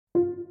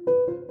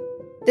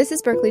This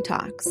is Berkeley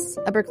Talks,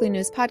 a Berkeley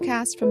News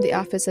podcast from the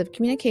Office of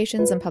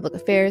Communications and Public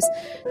Affairs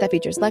that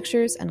features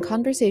lectures and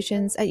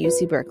conversations at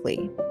UC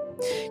Berkeley.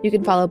 You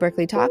can follow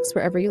Berkeley Talks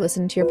wherever you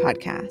listen to your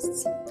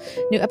podcasts.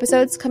 New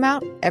episodes come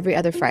out every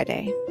other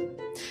Friday.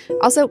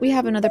 Also, we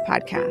have another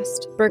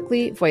podcast,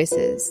 Berkeley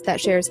Voices, that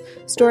shares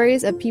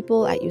stories of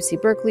people at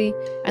UC Berkeley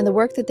and the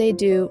work that they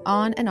do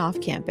on and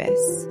off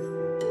campus.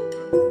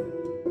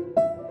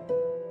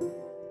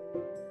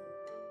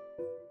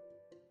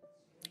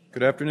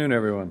 Good afternoon,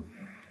 everyone,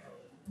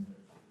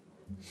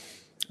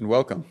 and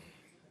welcome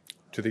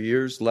to the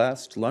year's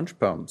last lunch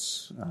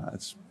poems.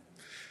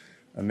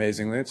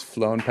 Amazingly, it's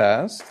flown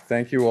past.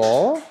 Thank you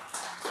all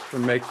for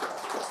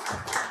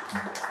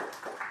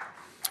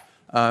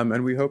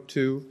and we hope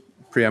to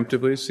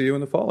preemptively see you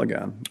in the fall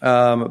again.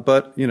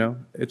 But, you know,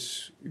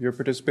 it's your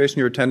participation,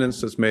 your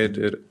attendance that's made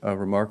it a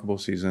remarkable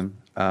season.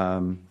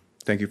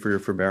 Thank you for your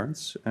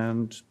forbearance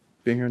and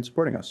being here and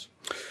supporting us.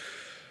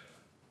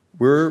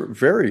 We're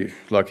very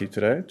lucky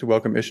today to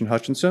welcome Ishion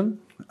Hutchinson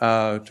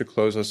to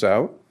close us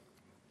out.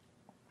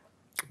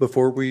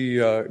 Before we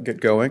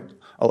get going,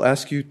 I'll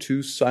ask you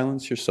to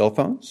silence your cell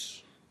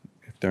phones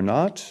if they're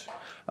not.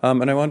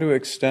 And I want to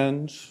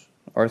extend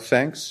our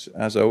thanks,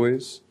 as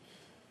always,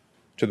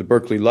 to the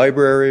Berkeley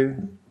Library,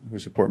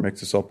 whose support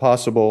makes this all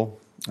possible,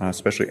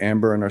 especially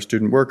Amber and our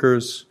student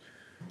workers,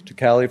 to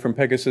Callie from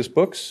Pegasus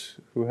Books,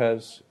 who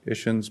has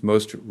Ishion's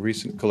most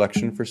recent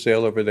collection for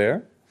sale over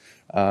there.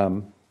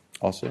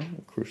 Also,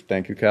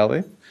 thank you,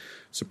 Callie.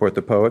 Support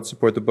the poets,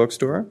 support the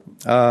bookstore.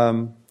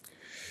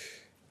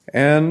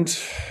 And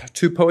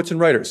to Poets and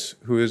Writers,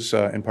 who is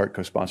in part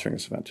co-sponsoring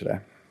this event today.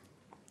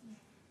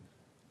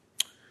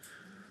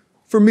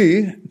 For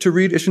me, to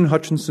read Ishion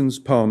Hutchinson's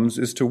poems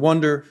is to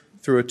wander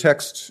through a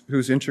text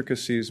whose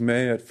intricacies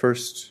may at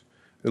first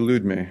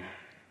elude me,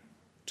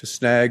 to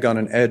snag on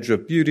an edge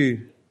of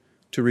beauty,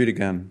 to read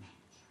again.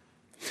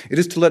 It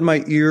is to let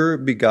my ear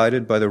be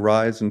guided by the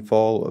rise and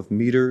fall of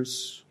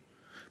meters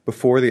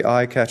before the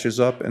eye catches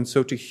up, and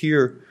so to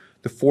hear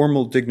the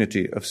formal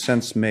dignity of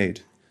sense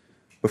made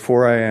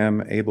before I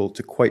am able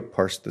to quite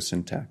parse the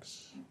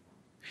syntax.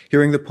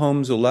 Hearing the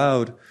poems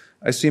aloud,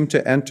 I seem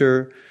to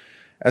enter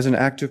as an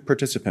active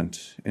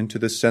participant into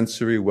the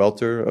sensory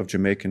welter of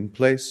Jamaican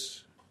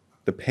place,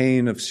 the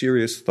pain of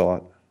serious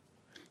thought,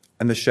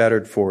 and the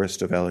shattered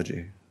forest of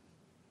elegy.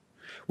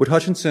 What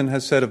Hutchinson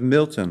has said of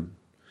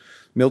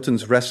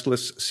Milton's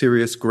restless,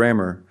 serious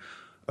grammar,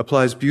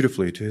 applies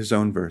beautifully to his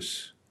own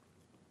verse.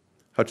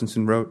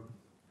 Hutchinson wrote,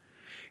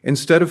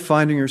 "Instead of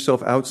finding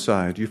yourself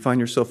outside, you find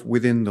yourself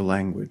within the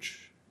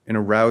language, in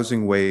a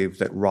rousing wave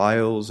that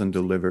riles and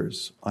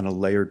delivers on a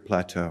layered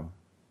plateau.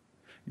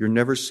 You're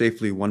never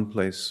safely one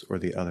place or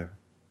the other."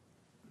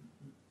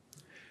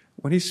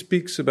 When he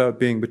speaks about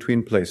being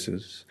between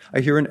places,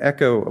 I hear an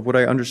echo of what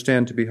I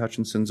understand to be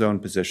Hutchinson's own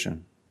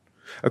position.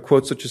 A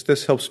quote such as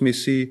this helps me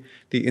see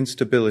the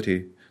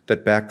instability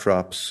that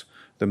backdrops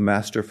the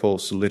masterful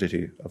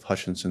solidity of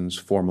Hutchinson's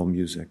formal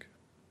music.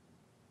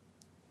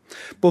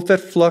 Both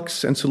that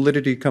flux and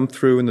solidity come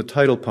through in the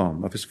title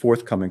poem of his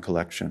forthcoming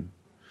collection,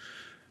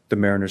 The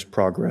Mariner's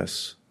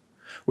Progress,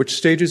 which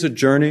stages a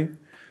journey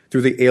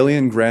through the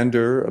alien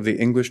grandeur of the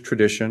English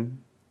tradition,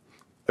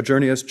 a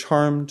journey as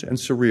charmed and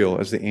surreal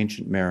as the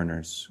ancient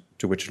mariners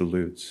to which it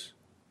alludes.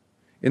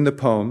 In the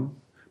poem,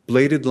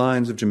 bladed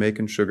lines of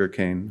Jamaican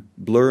sugarcane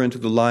blur into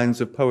the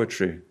lines of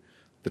poetry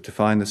that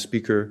define the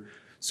speaker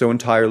so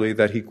entirely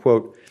that he,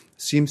 quote,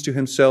 seems to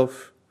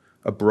himself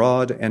a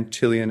broad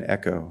Antillean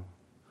echo,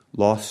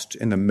 lost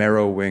in the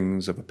marrow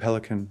wings of a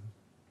pelican,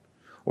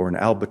 or an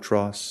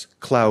albatross,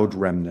 cloud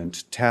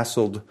remnant,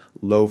 tasseled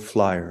low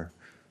flyer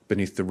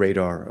beneath the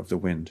radar of the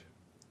wind.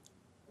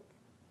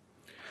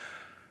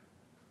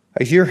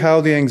 I hear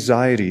how the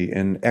anxiety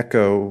in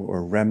echo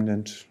or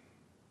remnant,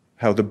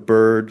 how the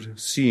bird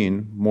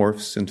seen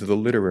morphs into the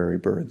literary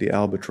bird, the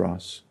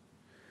albatross.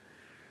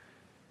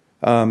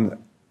 And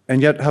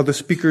yet how the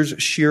speaker's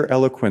sheer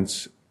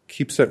eloquence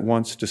keeps at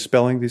once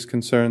dispelling these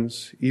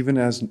concerns, even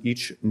as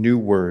each new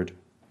word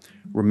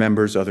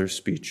remembers other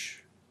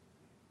speech.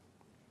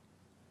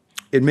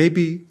 It may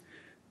be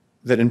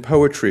that in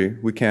poetry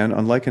we can,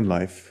 unlike in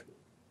life,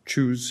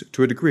 choose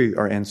to a degree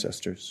our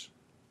ancestors.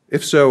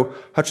 If so,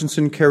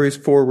 Hutchinson carries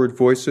forward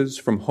voices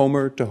from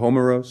Homer to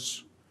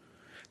Homeros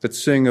that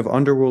sing of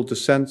underworld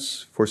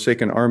descents,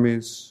 forsaken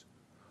armies,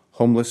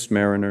 homeless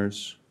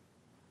mariners.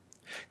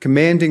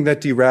 Commanding that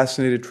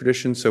deracinated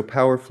tradition so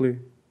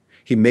powerfully,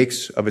 he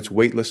makes of its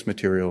weightless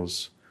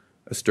materials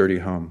a sturdy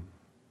home.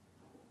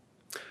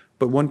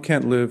 But one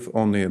can't live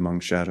only among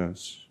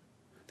shadows.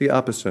 The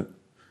opposite.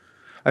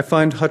 I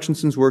find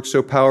Hutchinson's work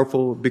so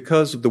powerful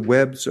because of the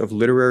webs of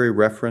literary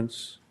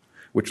reference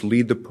which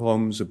lead the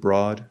poems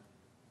abroad,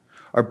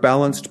 are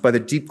balanced by the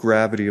deep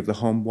gravity of the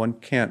home one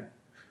can't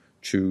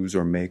choose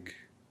or make,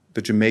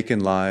 the Jamaican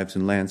lives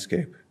and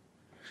landscape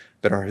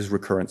that are his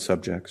recurrent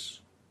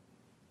subjects.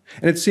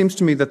 And it seems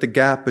to me that the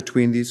gap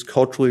between these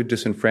culturally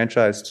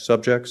disenfranchised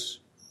subjects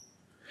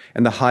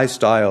and the high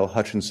style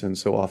Hutchinson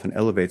so often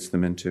elevates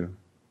them into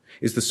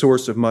is the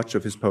source of much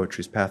of his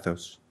poetry's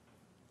pathos.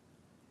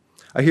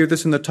 I hear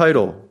this in the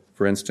title,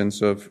 for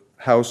instance, of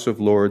House of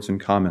Lords and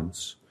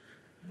Commons,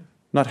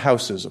 not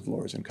Houses of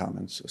Lords and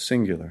Commons, a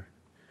singular,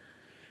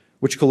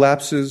 which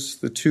collapses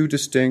the two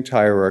distinct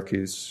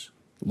hierarchies,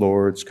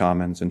 Lords,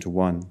 Commons, into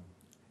one.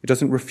 It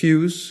doesn't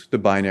refuse the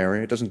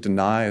binary, it doesn't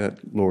deny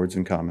that Lords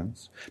and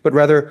Commons, but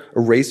rather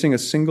erasing a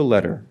single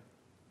letter,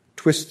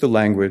 twists the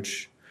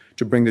language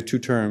to bring the two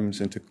terms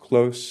into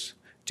close,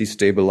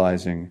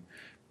 destabilizing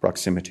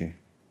proximity.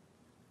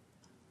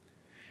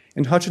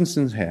 In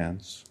Hutchinson's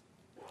hands,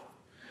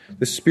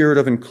 the spirit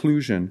of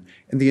inclusion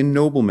and the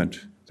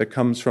ennoblement that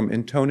comes from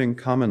intoning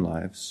common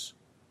lives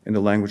in the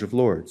language of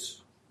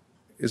lords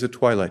is a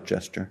twilight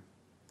gesture.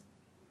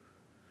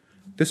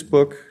 This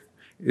book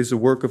is a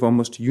work of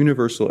almost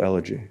universal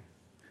elegy,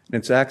 and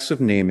its acts of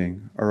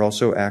naming are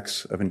also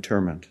acts of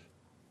interment.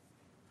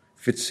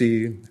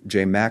 Fitzy,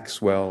 J.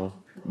 Maxwell,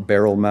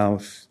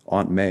 Barrelmouth,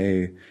 Aunt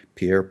May,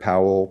 Pierre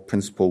Powell,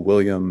 Principal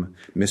William,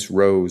 Miss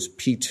Rose,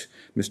 Pete,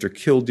 Mr.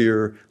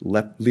 Killdeer,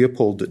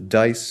 Leopold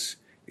Dice,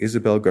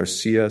 Isabel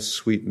Garcia,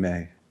 Sweet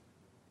May.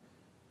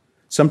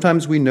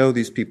 Sometimes we know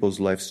these people's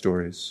life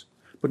stories,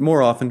 but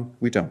more often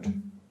we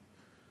don't.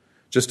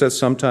 Just as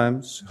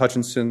sometimes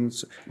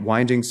Hutchinson's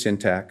winding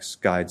syntax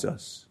guides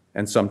us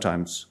and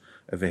sometimes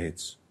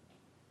evades.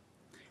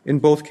 In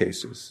both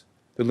cases,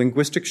 the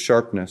linguistic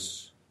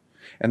sharpness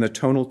and the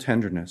tonal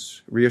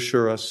tenderness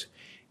reassure us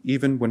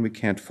even when we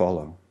can't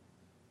follow,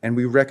 and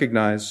we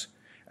recognize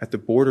at the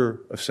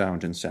border of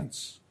sound and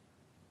sense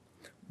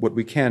what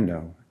we can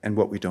know and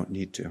what we don't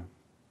need to.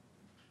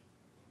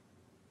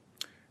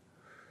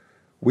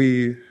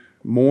 We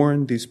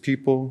mourn these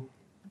people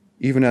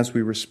even as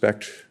we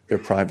respect their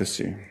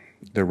privacy,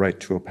 their right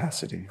to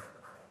opacity.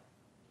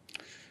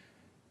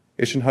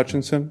 Ishion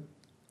Hutchinson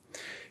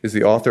is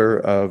the author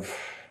of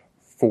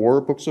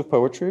 4 books of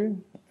poetry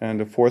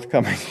and a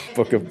forthcoming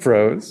book of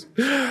prose,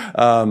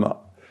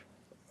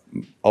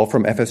 all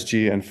from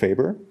FSG and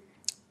Faber.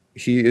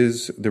 He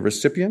is the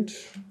recipient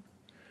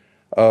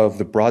of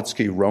the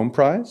Brodsky Rome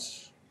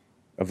Prize,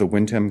 of the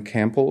Wyndham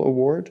Campbell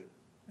Award,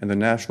 and the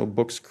National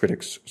Books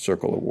Critics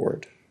Circle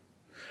Award.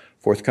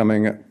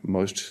 Forthcoming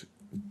most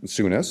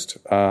soonest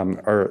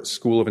are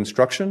School of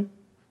Instruction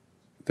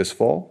this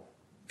fall,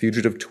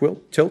 Fugitive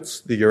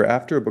Tilts the year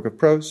after, a book of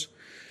prose,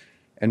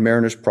 and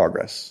Mariner's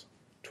Progress,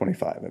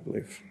 25, I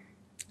believe.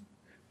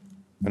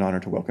 An honor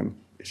to welcome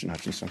Ishion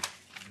Hutchinson.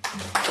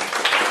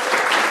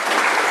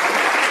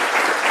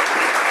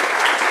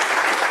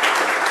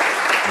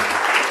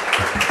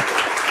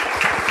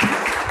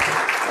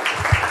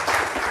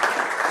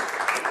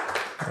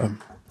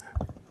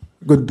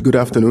 Good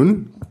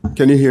afternoon.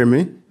 Can you hear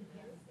me?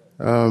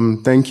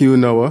 Thank you,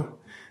 Noah.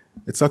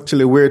 It's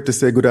actually weird to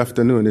say good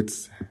afternoon.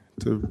 It's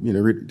to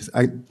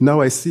now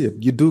I see it.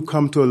 You do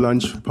come to a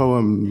lunch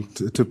poem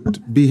to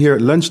be here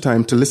at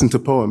lunchtime to listen to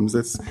poems.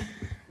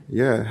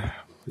 You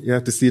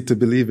have to see it to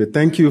believe it.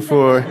 Thank you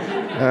for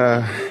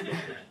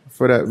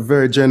that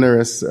very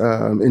generous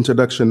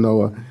introduction,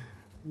 Noah.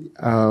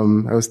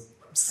 I was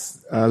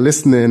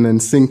listening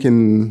and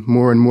sinking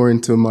more and more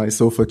into my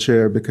sofa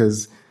chair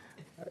because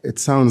it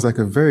sounds like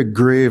a very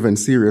grave and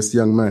serious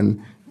young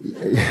man.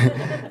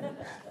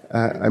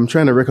 I'm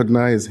trying to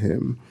recognize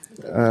him,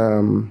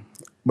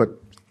 but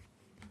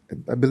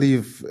I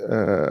believe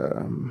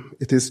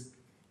it is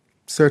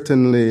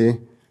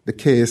certainly the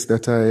case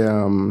that I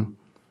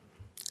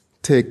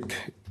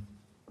take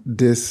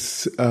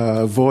this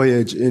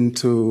voyage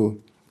into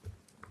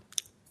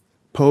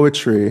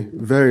poetry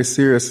very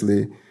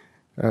seriously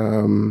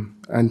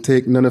and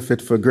take none of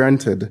it for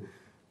granted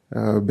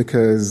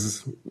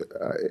because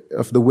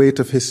of the weight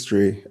of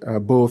history,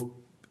 both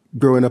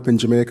growing up in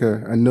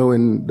Jamaica and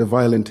knowing the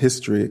violent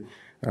history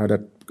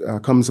that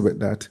comes with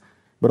that,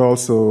 but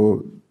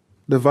also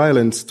the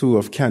violence, too,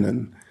 of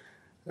canon,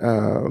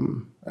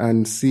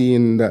 and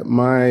seeing that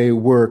my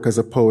work as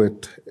a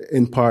poet,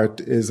 in part,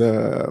 is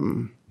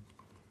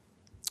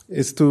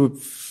to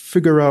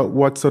figure out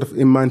what sort of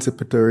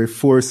emancipatory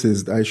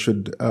forces I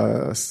should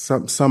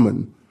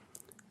summon.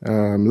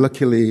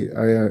 Luckily,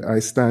 I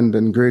stand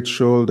on great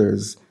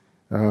shoulders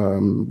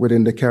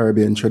within the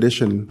Caribbean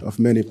tradition of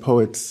many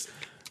poets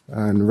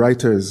and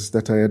writers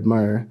that I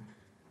admire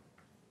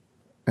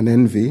and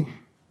envy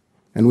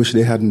and wish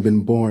they hadn't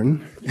been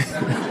born.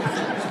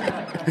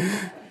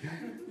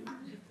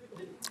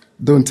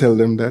 Don't tell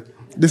them that.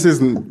 This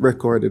isn't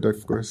recorded,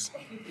 of course.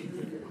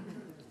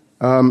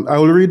 I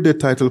will read the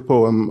title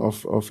poem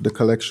of the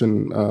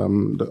collection,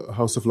 The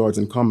House of Lords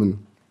and Commons.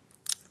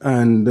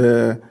 And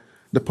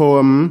the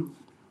poem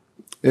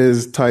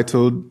is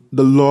titled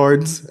The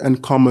Lords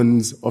and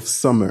Commons of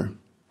Summer.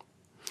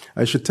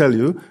 I should tell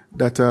you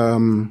that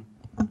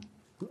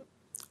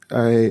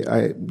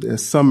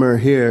summer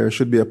here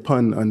should be a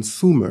pun on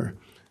Sumer,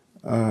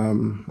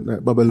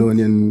 that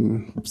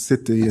Babylonian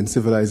city and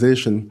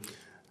civilization.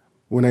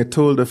 When I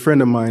told a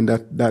friend of mine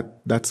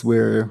that's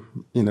where,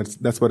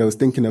 that's what I was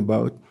thinking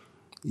about,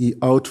 he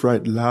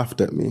outright laughed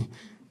at me.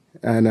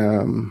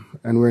 and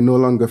we're no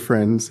longer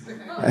friends.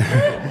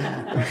 I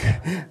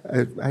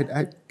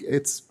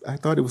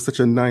thought it was such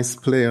a nice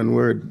play on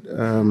word,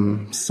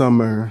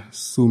 summer,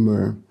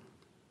 sumer.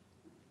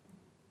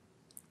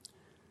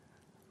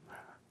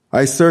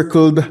 I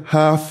circled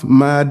half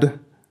mad,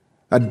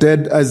 a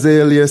dead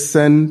azalea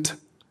scent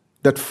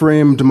that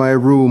framed my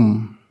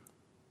room.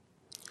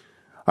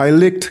 I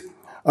licked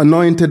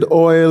anointed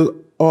oil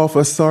off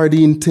a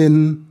sardine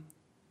tin,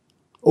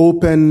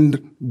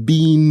 opened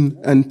bean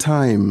and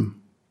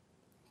thyme,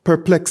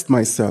 perplexed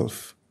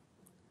myself,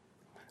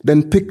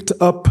 then picked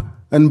up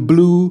and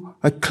blew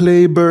a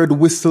claybird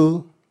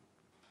whistle.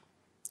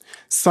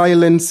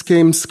 Silence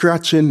came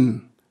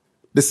scratching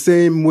the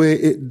same way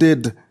it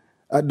did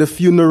at the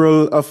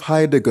funeral of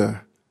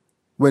Heidegger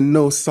when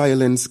no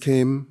silence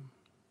came.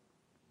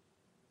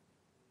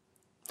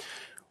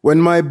 When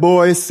my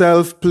boy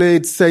self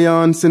played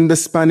seance in the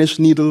Spanish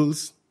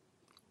Needles,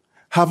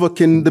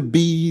 havoc in the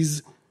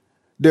bees,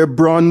 their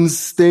bronze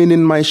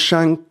staining my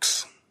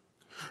shanks,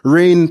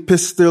 rain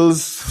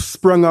pistols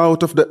sprung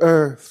out of the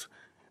earth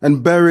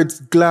and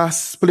buried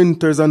glass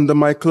splinters under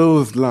my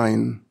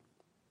clothesline.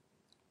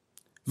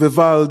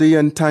 Vivaldi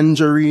and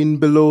Tangerine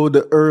below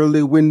the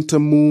early winter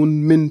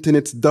moon minting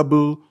its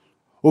double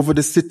over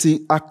the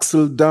city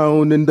axle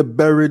down in the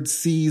buried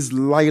sea's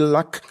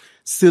lilac,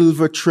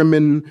 silver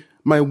trimming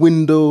my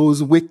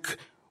window's wick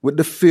with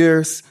the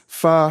fierce,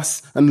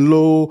 fast and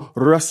low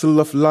rustle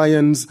of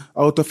lions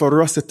out of a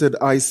russeted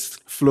ice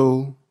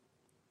flow.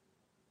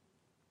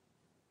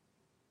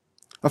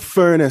 A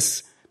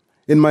furnace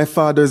in my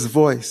father's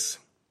voice.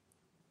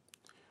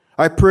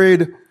 I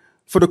prayed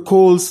for the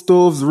coal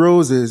stove's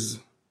roses,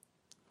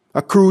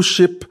 a cruise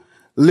ship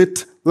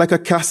lit like a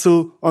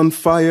castle on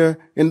fire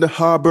in the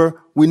harbor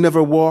we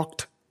never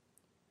walked.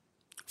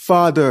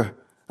 Father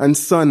and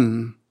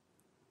son,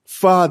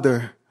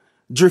 father,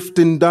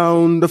 drifting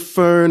down the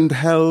ferned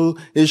hell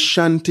is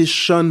shanty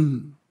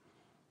shun,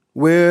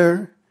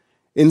 where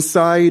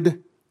inside,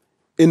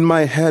 in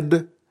my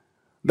head,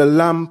 the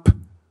lamp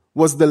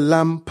was the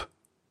lamp,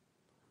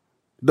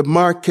 the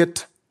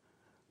market,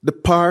 the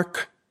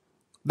park,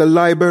 the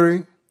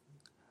library,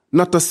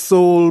 not a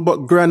soul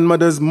but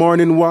grandmother's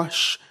morning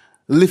wash,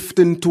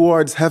 lifting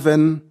towards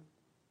heaven,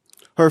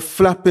 her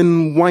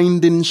flapping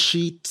winding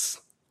sheets.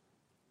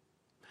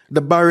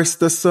 The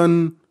barrister's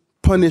son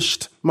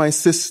punished my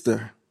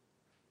sister.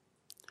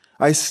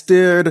 I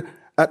stared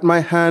at my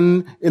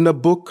hand in a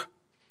book.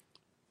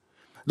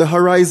 The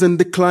horizon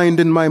declined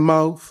in my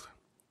mouth.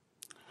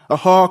 A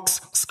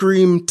hawk's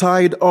scream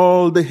tied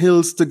all the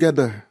hills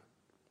together.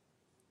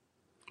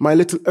 My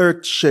little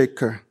earth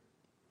shaker,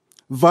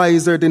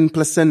 visored in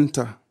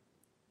placenta,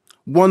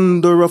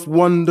 wonder of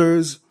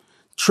wonders,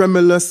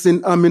 tremulous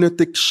in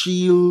amniotic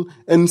shield,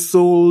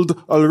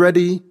 ensouled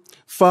already,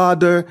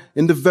 father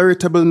in the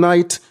veritable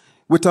night,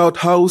 without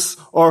house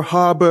or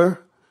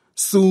harbor,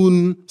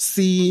 soon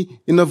sea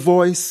in a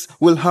voice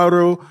will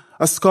harrow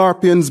a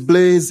scorpion's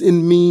blaze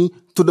in me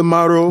to the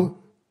marrow.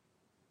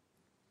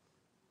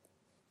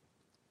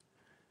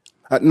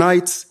 At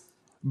nights,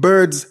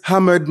 birds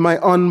hammered my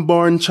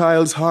unborn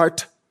child's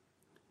heart,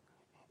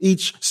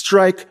 each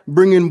strike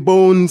bringing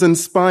bones and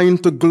spine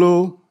to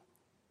glow.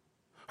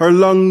 Her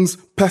lungs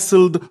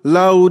pestled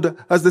loud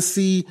as the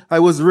sea I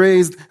was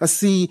raised, a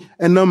sea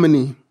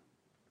anemone.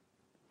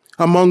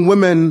 Among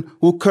women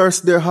who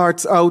cursed their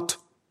hearts out,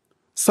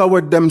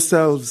 soured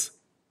themselves,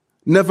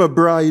 never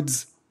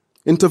brides,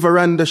 into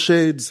veranda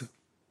shades.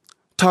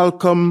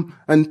 Talcum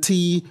and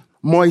tea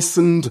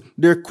moistened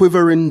their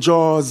quivering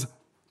jaws,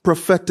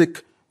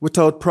 prophetic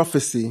without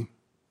prophecy.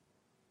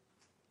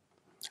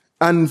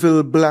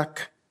 Anvil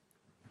black,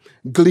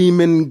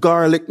 gleaming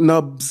garlic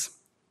nubs.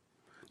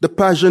 The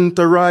pageant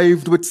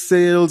arrived with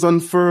sails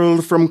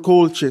unfurled from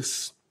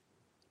Colchis,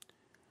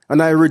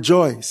 and I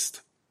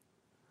rejoiced,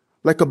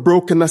 like a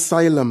broken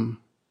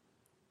asylum,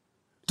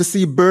 to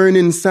see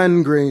burning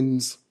sand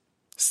grains,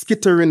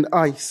 skittering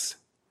ice,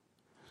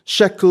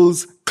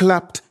 shekels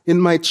clapped in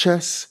my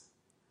chest.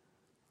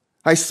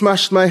 I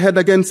smashed my head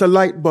against a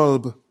light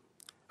bulb,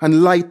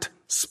 and light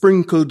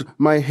sprinkled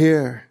my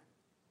hair.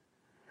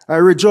 I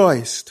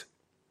rejoiced,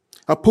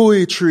 a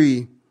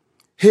poetry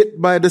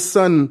hit by the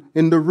sun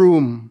in the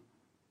room.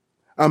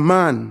 A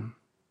man,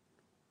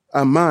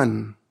 a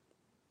man.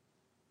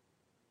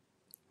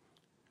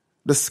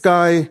 The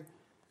sky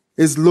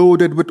is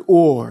loaded with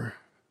ore.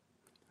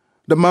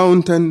 The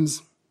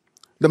mountains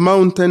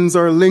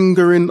are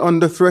lingering on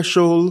the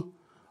threshold,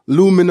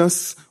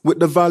 luminous with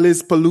the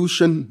valley's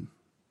pollution.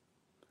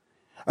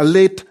 A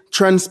late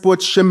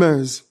transport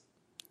shimmers,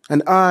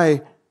 and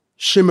I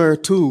shimmer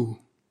too.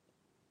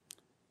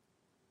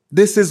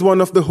 This is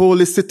one of the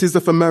holy cities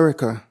of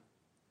America.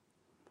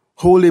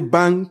 Holy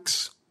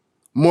banks,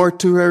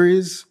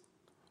 mortuaries,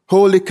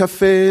 holy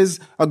cafes,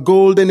 a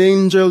golden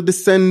angel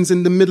descends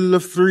in the middle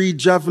of 3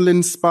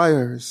 javelin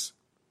spires.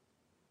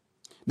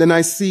 Then I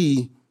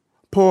see,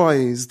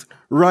 poised,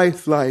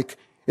 writhe-like,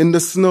 in the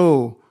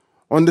snow,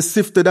 on the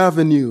sifted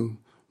avenue,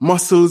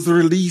 muscles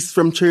released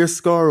from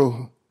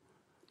chiaroscuro,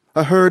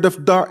 A herd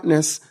of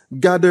darkness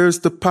gathers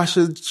to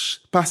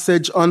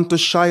passage unto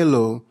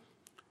Shiloh,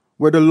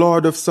 where the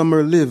Lord of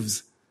summer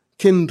lives,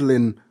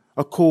 kindling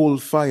a coal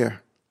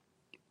fire.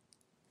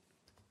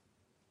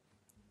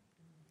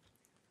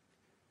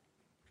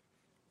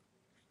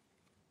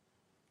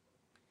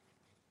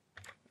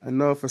 And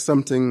now for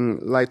something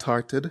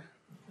lighthearted.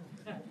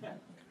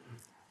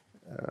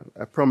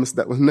 I promise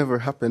that will never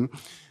happen.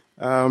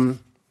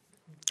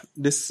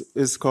 This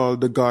is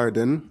called The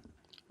Garden,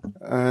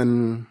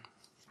 and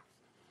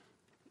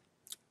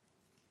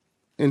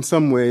in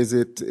some ways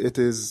it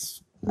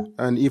is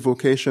an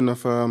invocation of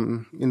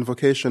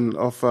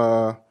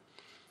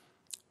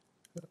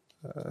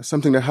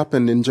something that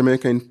happened in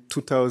Jamaica in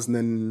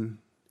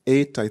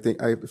 2008, I think,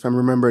 if I'm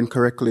remembering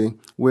correctly,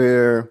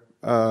 where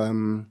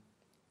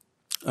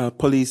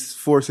police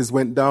forces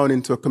went down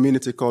into a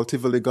community called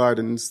Tivoli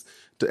Gardens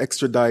to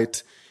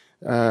extradite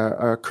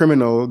a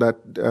criminal that,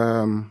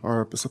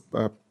 or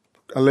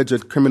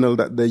alleged criminal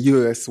that the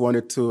U.S.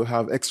 wanted to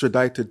have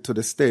extradited to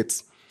the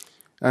States.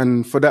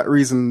 And for that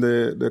reason,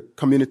 the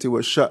community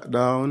was shut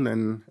down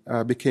and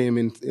became,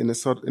 in a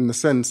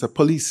sense, a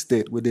police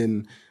state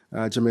within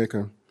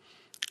Jamaica.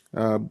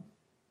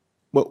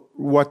 But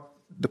what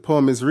the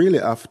poem is really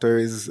after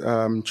is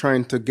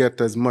trying to get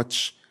as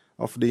much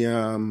of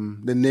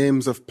the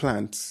names of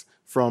plants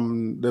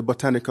from the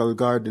botanical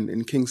garden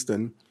in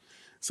Kingston.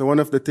 So one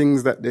of the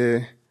things that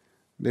the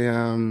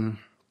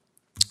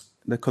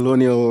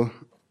colonial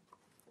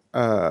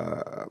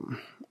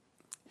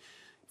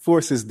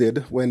forces did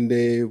when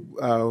they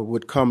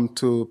would come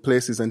to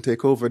places and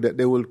take over, that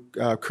they will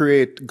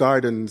create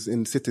gardens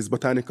in cities,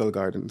 botanical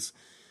gardens.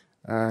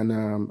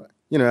 And,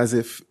 as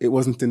if it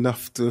wasn't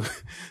enough to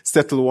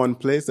settle one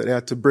place, that they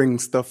had to bring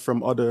stuff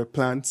from other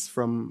plants,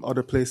 from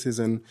other places,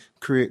 and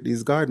create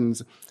these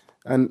gardens.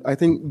 And I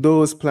think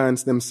those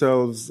plants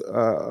themselves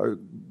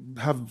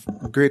have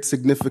great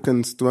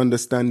significance to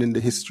understanding the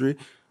history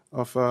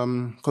of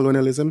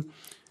colonialism,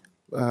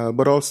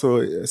 but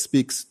also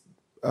speaks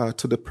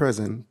to the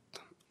present,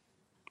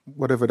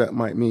 whatever that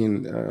might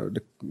mean,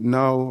 the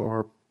now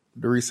or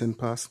the recent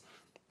past.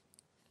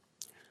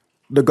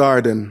 The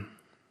garden.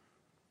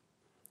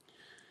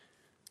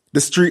 The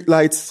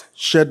streetlights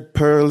shed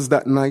pearls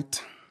that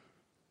night.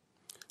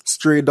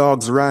 Stray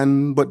dogs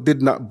ran but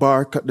did not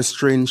bark at the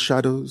strange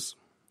shadows.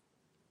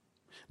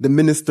 The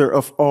minister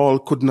of all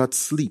could not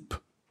sleep.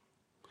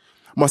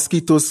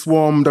 Mosquitoes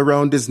swarmed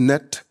around his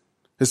net,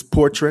 his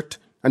portrait,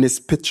 and his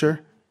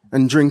pitcher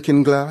and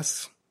drinking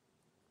glass.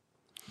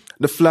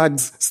 The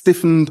flags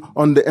stiffened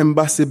on the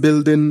embassy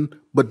building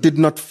but did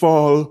not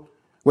fall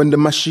when the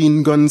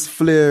machine guns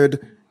flared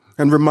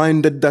and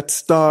reminded that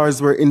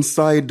stars were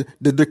inside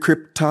the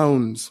decrepit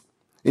towns,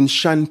 in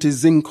shanty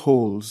zinc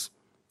holes,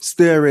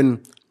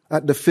 staring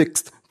at the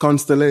fixed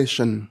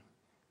constellation.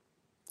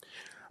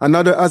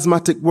 Another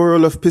asthmatic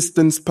whirl of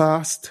pistons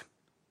passed.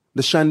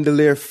 The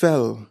chandelier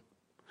fell.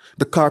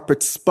 The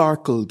carpet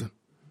sparkled.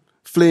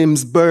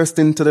 Flames burst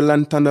into the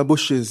lantana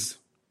bushes.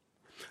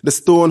 The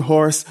stone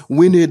horse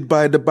whinnied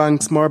by the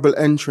bank's marble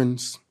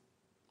entrance.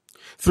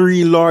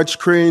 3 large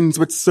cranes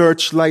with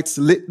searchlights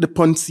lit the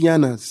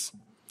poncianas.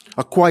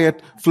 A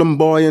quiet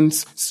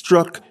flamboyance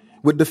struck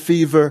with the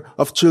fever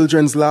of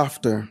children's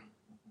laughter.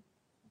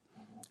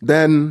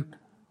 Then,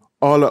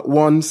 all at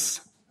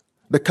once,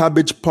 the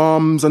cabbage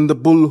palms and the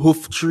bull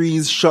hoof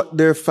trees shut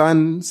their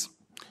fans.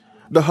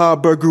 The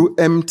harbor grew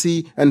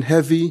empty and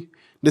heavy.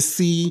 The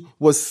sea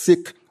was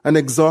sick and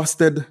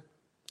exhausted.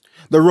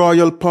 The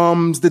royal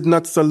palms did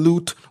not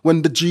salute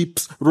when the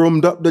jeeps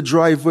roamed up the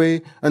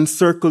driveway and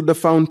circled the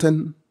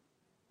fountain.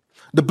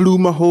 The blue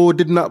maho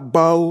did not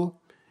bow,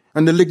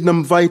 and the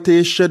lignum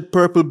vitae shed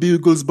purple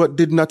bugles but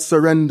did not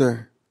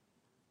surrender.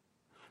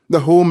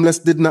 The homeless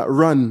did not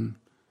run,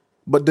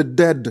 but the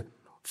dead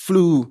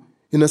flew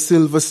in a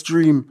silver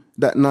stream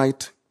that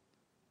night.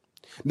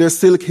 Their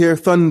silk hair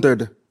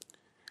thundered,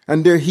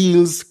 and their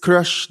heels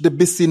crushed the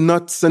busy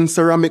nuts and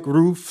ceramic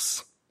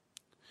roofs.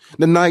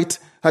 The night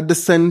had the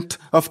scent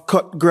of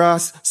cut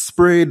grass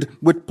sprayed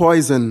with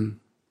poison.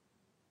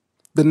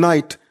 The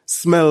night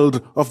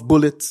smelled of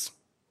bullets.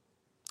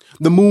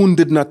 The moon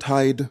did not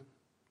hide.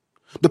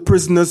 The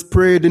prisoners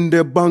prayed in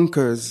their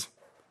bunkers.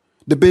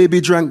 The baby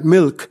drank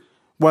milk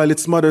while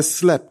its mother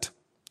slept,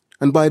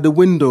 and by the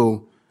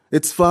window,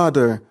 its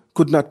father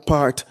could not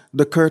part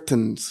the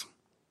curtains.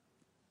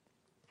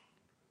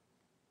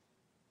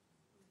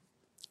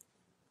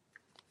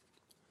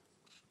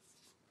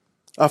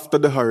 After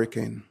the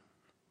hurricane.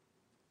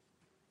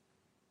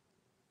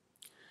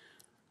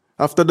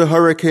 After the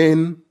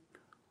hurricane,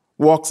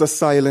 walks a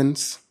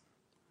silence,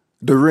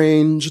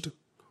 deranged,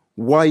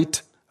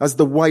 white as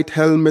the white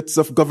helmets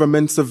of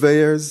government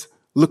surveyors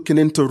looking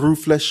into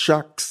roofless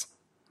shacks,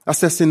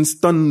 assessing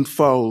stunned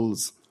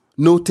fowls,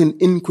 noting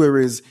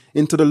inquiries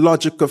into the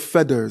logic of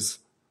feathers,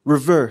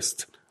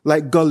 reversed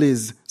like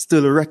gullies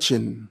still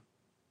retching.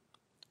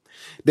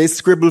 They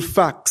scribble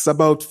facts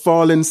about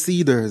fallen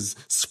cedars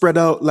spread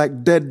out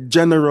like dead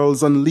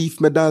generals on leaf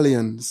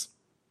medallions.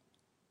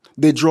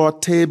 they draw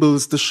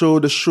tables to show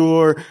the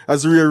shore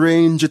as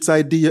rearrange its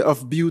idea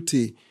of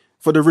beauty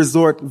for the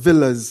resort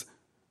villas,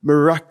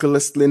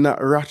 miraculously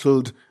not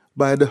rattled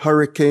by the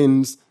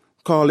hurricanes,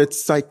 call it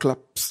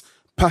Cyclops,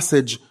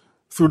 passage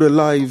through the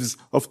lives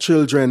of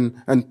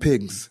children and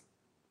pigs.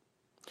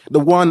 The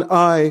one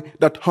eye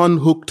that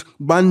unhooked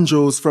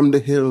banjos from the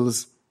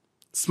hills,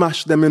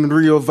 smashed them in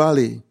Rio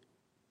Valley.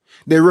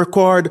 They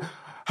record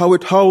how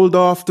it howled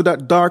off to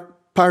that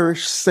dark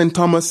parish St.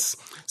 Thomas,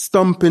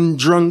 stumping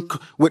drunk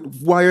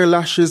with wire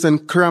lashes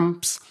and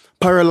cramps,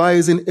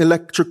 paralyzing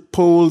electric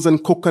poles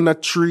and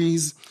coconut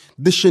trees,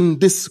 dishing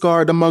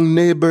discard among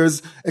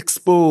neighbors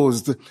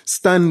exposed,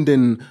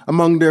 standing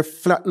among their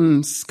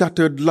flattened,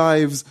 scattered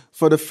lives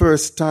for the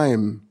first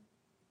time.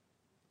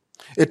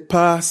 It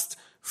passed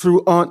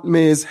through Aunt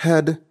May's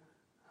head,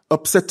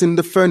 upsetting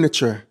the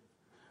furniture,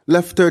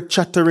 left her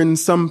chattering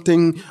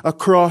something a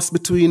cross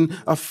between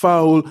a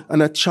fowl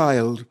and a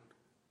child.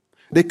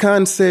 They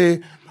can't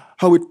say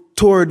how it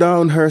tore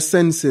down her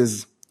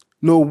senses,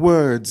 no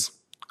words,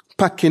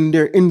 packing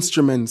their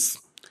instruments,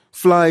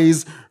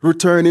 flies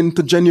returning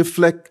to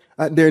genuflect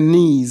at their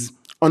knees,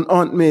 on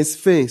Aunt May's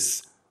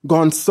face,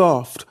 gone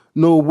soft,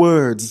 no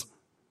words,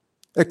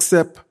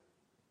 except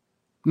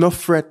no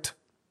fret,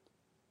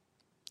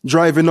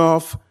 driving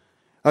off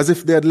as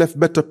if they had left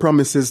better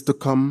promises to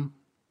come.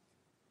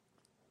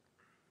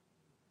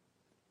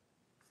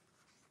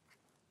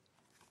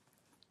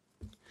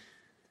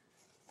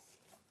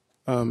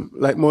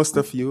 Like most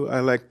of you,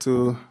 I like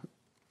to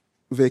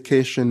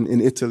vacation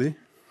in Italy.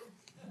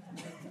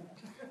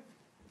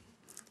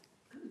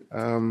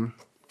 The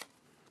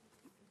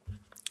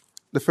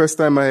first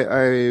time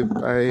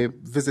I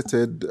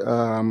visited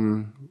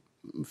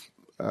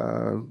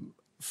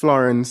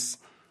Florence,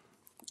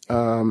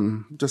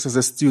 just as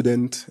a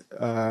student,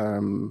 I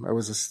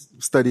was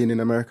studying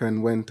in America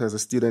and went as a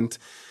student,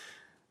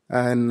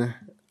 and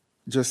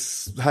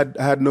just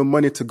had no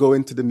money to go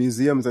into the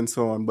museums and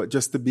so on, but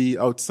just to be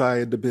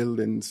outside the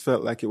buildings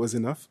felt like it was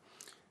enough.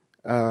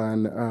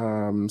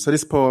 And so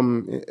this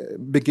poem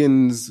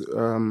begins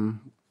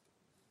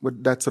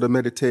with that sort of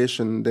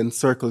meditation, then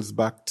circles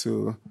back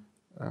to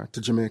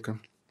Jamaica.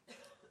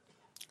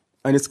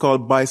 And it's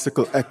called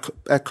Bicycle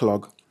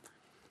Eclogue.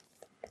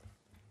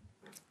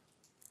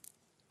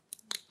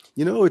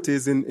 You know it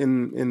is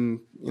in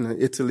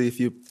Italy, if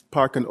you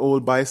park an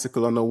old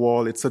bicycle on a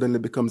wall, it suddenly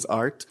becomes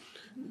art,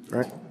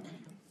 right?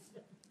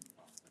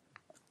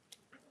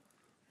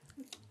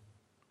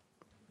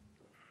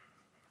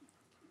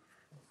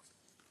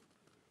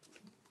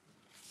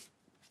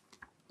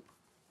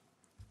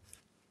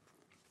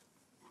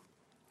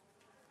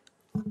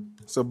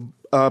 So,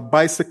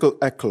 bicycle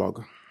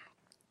eclogue.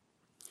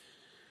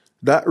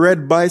 That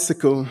red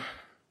bicycle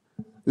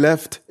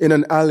left in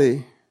an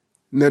alley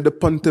near the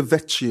Ponte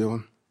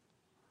Vecchio,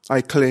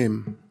 I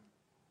claim.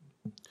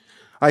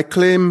 I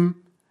claim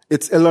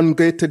its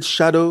elongated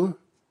shadow,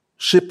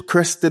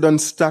 ship-crested on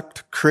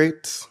stacked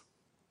crates.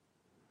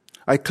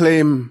 I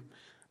claim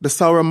the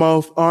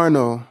sour-mouthed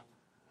Arno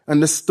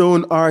and the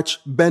stone arch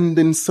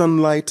bending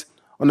sunlight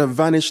on a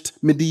vanished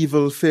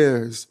medieval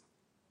fairs.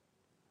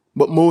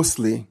 But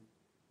mostly,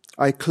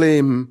 I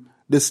claim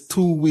this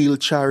two-wheel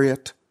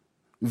chariot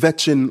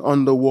vetching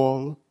on the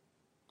wall,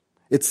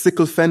 its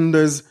sickle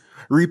fenders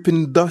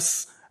reaping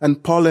dust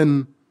and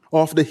pollen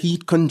off the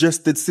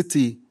heat-congested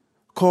city,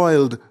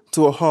 coiled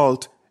to a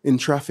halt in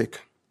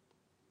traffic.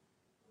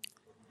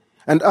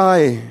 And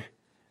I,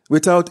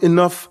 without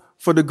enough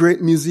for the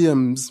great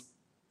museums,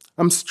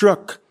 am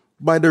struck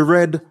by the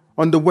red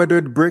on the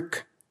weathered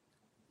brick,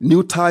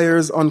 new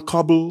tires on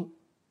cobble,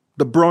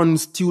 the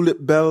bronze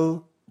tulip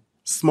bell,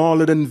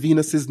 smaller than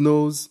Venus's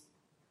nose,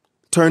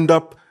 turned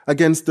up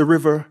against the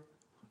river,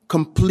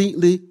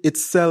 completely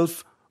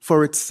itself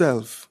for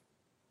itself.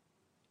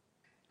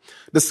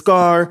 The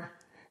scar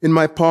in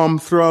my palm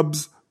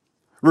throbs,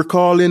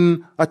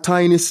 recalling a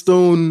tiny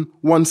stone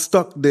once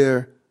stuck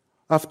there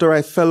after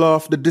I fell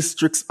off the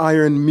district's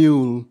iron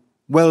mule,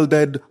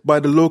 welded by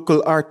the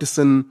local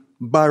artisan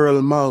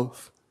Barrel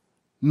Mouth,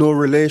 no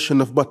relation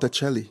of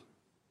Botticelli.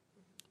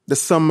 The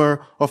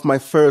summer of my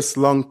first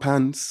long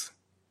pants.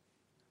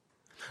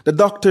 The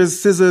doctor's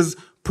scissors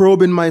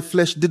probing my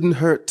flesh didn't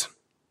hurt,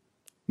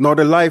 nor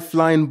the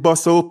lifeline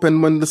bust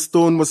open when the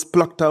stone was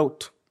plucked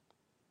out.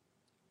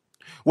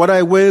 What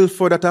I wailed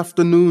for that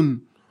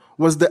afternoon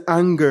was the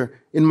anger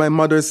in my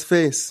mother's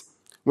face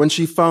when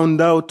she found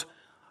out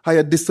I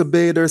had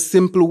disobeyed her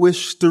simple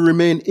wish to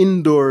remain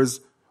indoors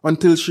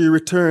until she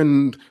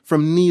returned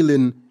from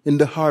kneeling in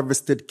the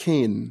harvested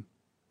cane,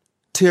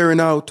 tearing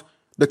out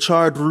the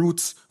charred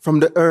roots from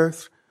the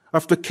earth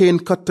after cane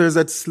cutters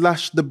had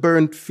slashed the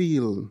burnt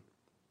field.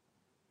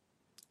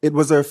 It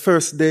was her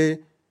first day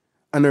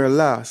and her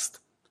last,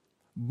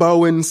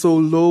 bowing so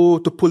low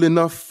to pull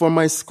enough for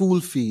my school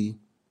fee.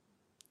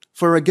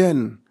 For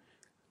again,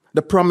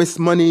 the promised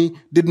money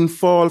didn't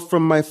fall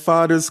from my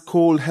father's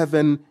cold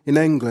heaven in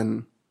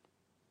England.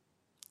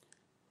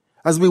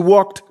 As we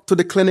walked to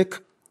the clinic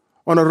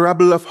on a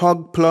rabble of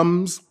hog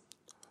plums,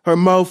 her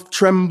mouth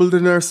trembled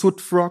in her soot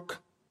frock,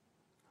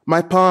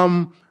 My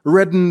palm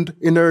reddened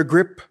in her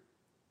grip,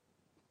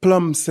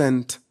 plum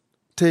scent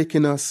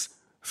taking us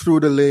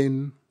through the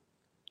lane.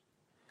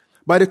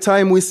 By the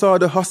time we saw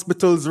the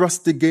hospital's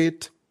rusty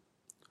gate,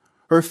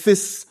 her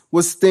fist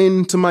was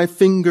stained to my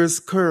fingers'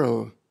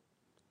 curl.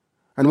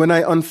 And when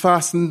I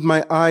unfastened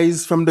my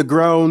eyes from the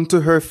ground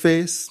to her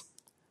face,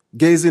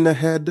 gazing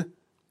ahead,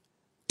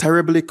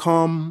 terribly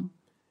calm,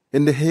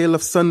 in the hail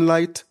of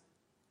sunlight,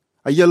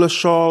 a yellow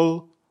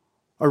shawl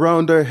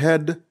around her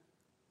head,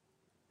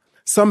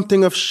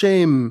 something of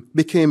shame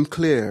became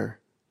clear.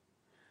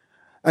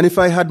 And if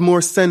I had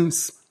more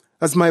sense,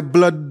 as my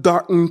blood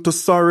darkened to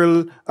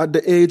sorrel at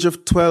the age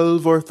of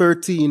 12 or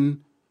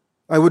 13,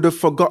 I would have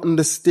forgotten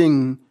the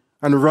sting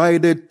and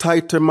writhed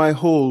tighter my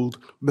hold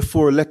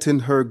before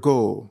letting her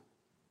go.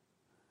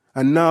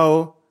 And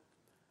now,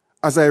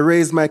 as I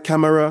raised my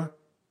camera,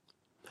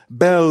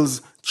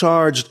 bells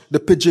charged the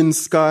pigeon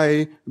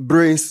sky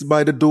braced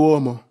by the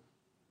Duomo,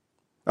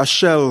 a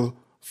shell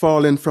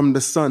falling from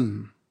the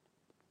sun.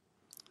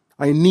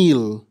 I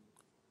kneel,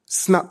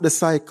 snap the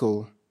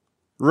cycle,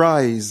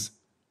 rise,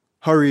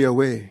 hurry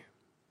away.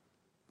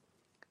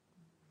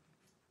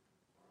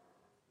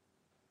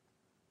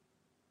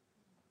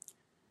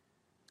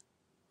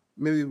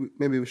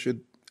 Maybe we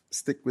should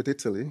stick with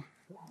Italy.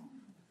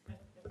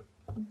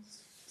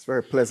 It's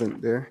very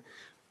pleasant there.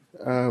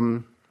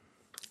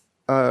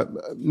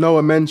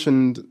 Noah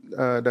mentioned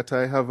that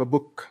I have a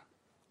book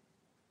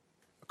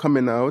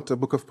coming out, a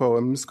book of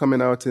poems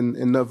coming out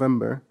in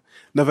November.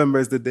 November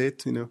is the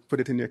date,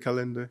 put it in your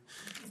calendar.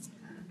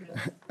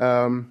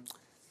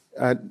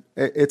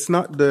 It's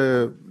not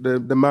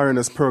the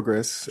Mariner's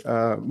Progress.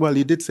 Well,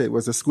 you did say it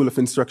was a School of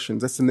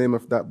Instructions. That's the name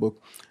of that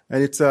book.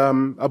 And it's a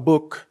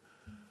book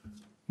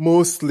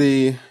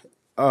mostly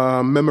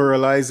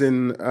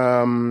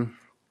memorializing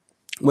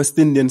West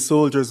Indian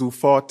soldiers who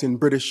fought in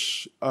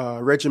British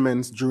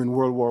regiments during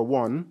World War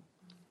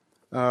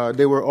I.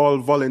 They were all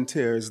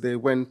volunteers. They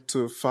went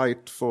to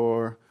fight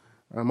for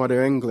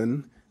Mother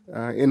England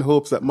in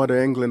hopes that Mother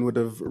England would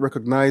have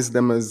recognized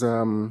them as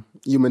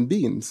human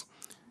beings.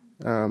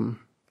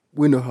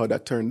 We know how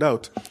that turned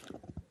out.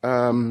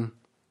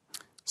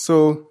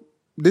 So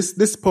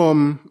this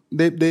poem,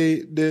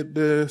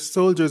 the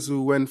soldiers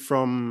who went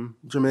from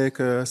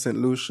Jamaica, St.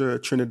 Lucia,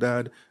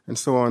 Trinidad, and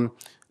so on,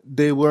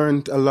 they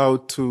weren't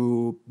allowed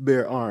to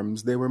bear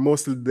arms. They were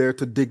mostly there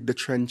to dig the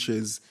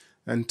trenches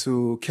and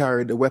to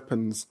carry the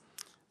weapons.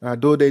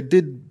 Though they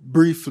did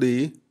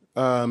briefly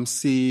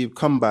see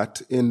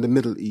combat in the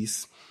Middle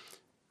East.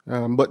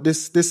 But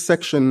this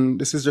section,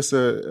 this is just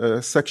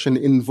a section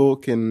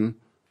invoking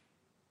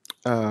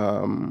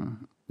the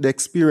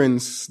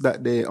experience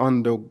that they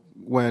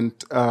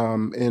underwent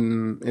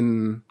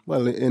in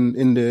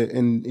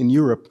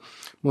Europe,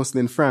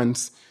 mostly in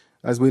France.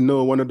 As we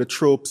know, one of the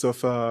tropes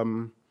of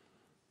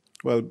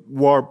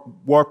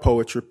war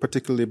poetry,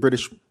 particularly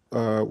British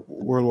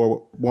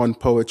World War I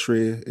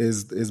poetry,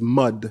 is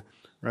mud,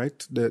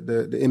 right?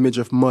 The image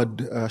of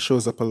mud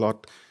shows up a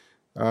lot.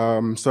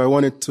 So I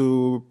wanted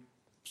to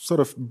sort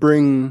of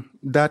bring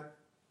that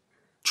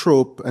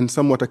trope, and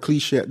somewhat a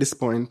cliche at this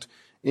point,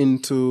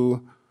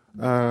 into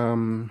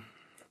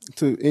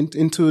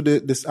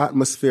this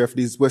atmosphere of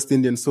these West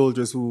Indian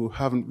soldiers who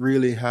haven't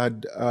really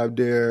had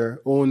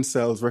their own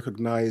selves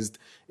recognized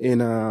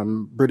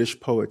in British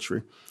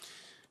poetry.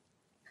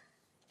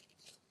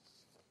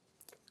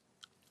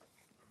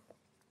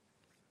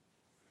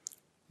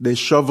 They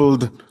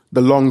shoveled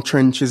the long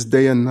trenches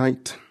day and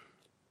night,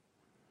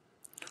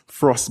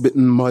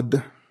 frostbitten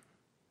mud,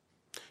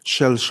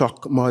 shell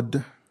shock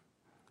mud,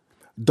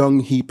 dung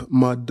heap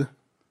mud,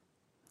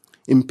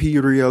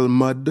 imperial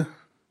mud,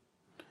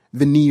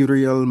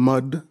 venereal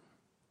mud,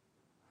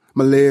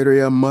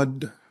 malaria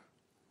mud,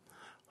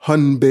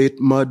 hunbait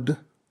mud,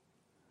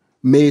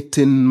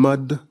 matin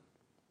mud,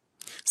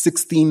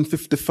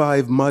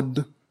 1655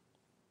 mud,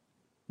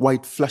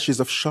 white flashes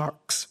of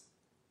sharks,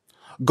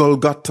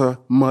 Golgotha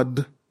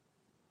mud,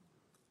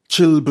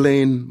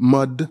 Chilblain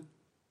mud,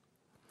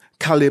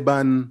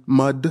 Caliban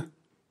mud,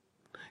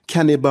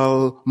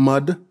 Cannibal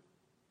mud,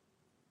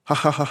 ha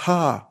ha ha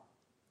ha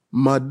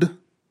mud,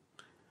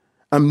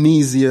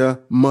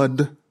 amnesia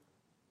mud,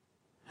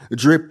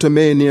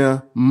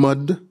 drapetomania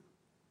mud,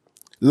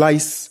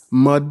 lice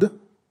mud,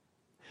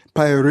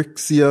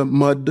 pyrexia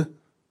mud,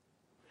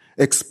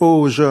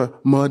 exposure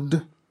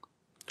mud,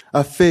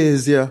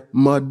 aphasia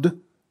mud,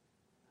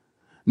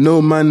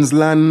 no man's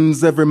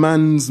land's every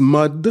man's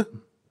mud,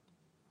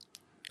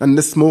 and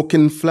the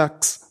smoking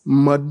flax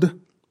mud,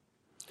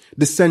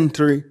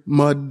 dysentery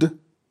mud,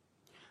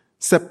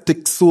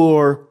 septic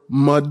sore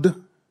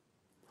mud,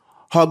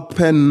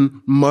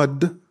 hogpen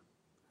mud,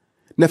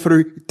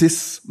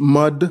 nephritis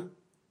mud,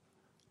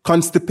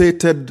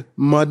 constipated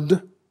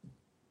mud,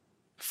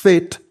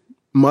 fate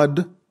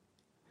mud,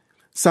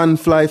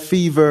 sandfly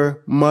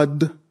fever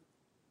mud,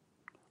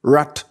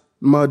 rat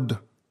mud,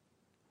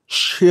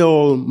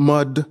 Sheol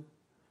mud,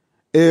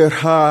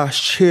 Erha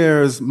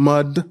shares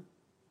mud,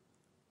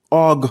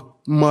 Og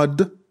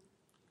mud,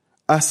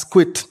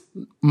 Asquith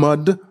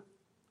mud,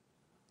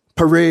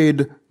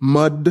 parade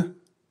mud,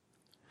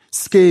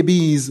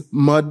 scabies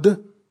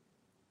mud,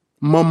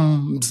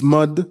 mums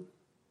mud,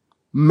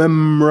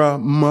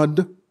 memra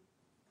mud,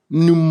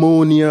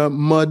 pneumonia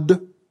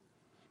mud,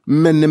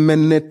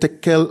 mene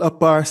tekel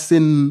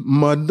aparsin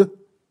mud,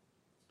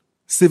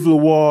 civil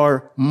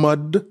war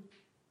mud,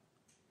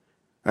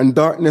 and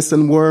darkness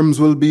and worms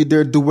will be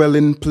their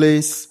dwelling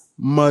place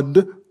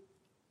mud,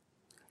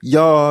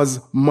 Yaz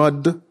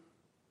mud,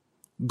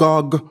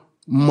 Gog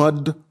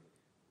mud,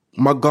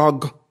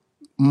 Magog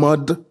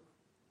mud,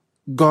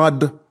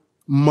 God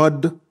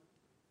mud,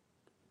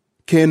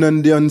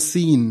 Canaan the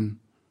unseen,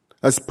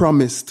 as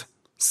promised,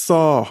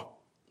 saw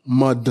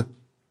mud.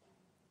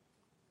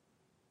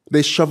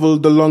 They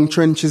shoveled the long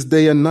trenches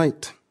day and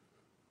night.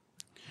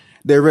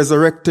 They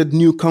resurrected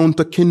new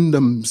counter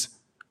kingdoms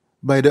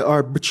by the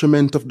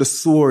arbitrament of the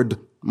sword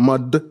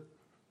mud.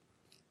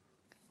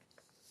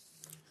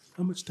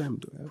 How much time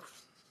do I have?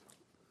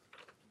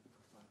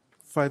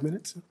 5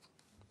 minutes?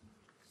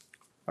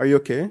 Are you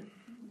okay?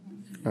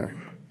 All right.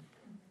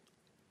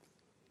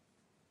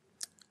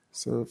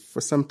 So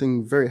for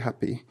something very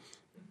happy,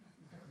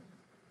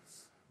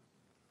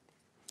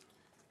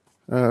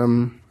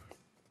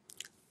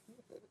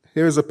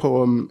 here's a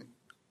poem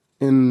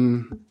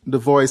in the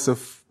voice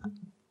of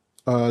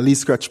Lee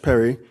Scratch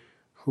Perry,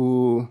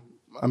 who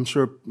I'm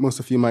sure most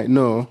of you might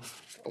know,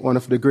 one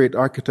of the great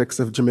architects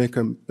of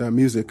Jamaican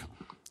music.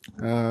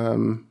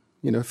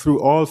 Through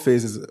all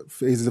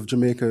phases of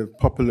Jamaica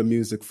popular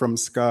music, from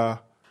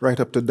ska right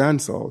up to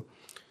dancehall.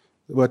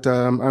 But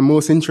I'm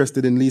most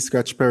interested in Lee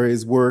Scratch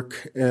Perry's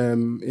work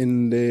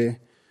in the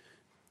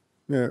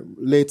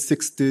late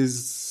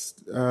 60s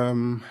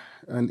and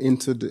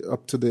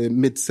up to the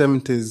mid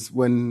 70s,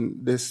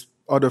 when this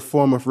other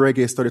form of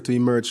reggae started to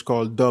emerge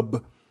called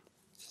dub,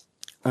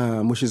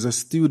 which is a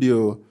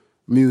studio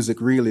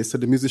music, really. So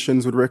the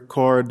musicians would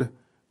record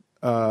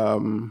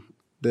the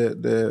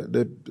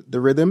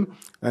rhythm,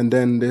 and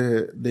then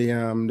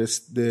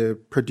the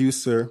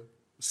producer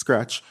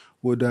Scratch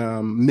would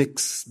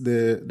mix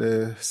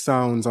the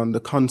sounds on the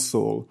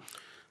console.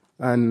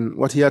 And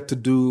what he had to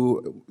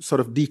do, sort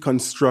of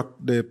deconstruct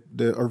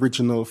the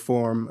original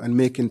form and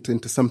make it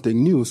into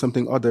something new,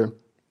 something other.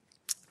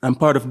 And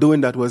part of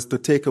doing that was to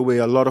take away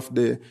a lot of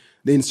the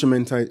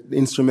instruments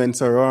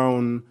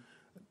around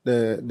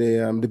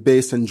the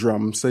bass and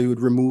drum. So he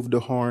would remove the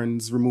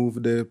horns,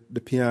 remove the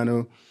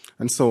piano,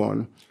 and so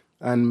on.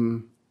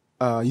 And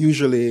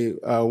usually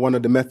one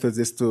of the methods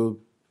is to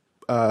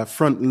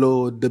front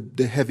load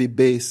the heavy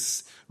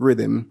bass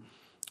rhythm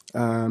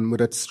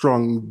with a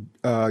strong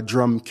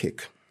drum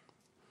kick.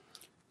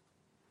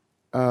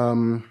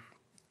 And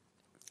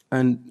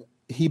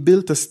he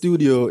built a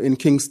studio in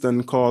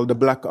Kingston called the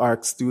Black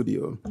Ark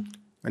Studio.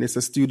 And it's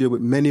a studio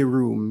with many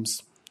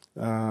rooms.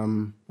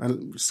 And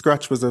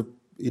Scratch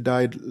he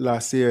died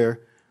last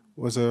year,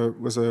 was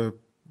a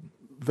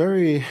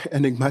very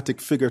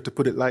enigmatic figure, to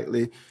put it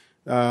lightly.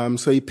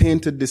 So he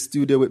painted the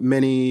studio with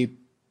many,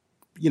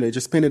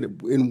 just painted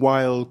it in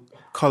wild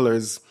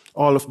colors.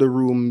 All of the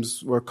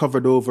rooms were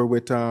covered over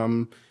with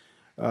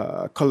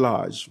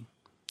collage.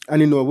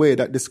 And in a way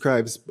that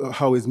describes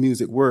how his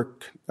music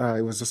worked.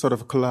 It was a sort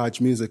of collage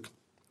music.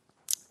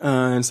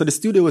 And so the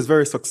studio was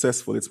very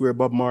successful. It's where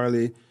Bob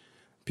Marley,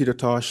 Peter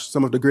Tosh,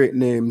 some of the great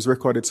names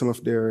recorded some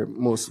of their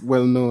most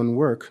well-known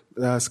work.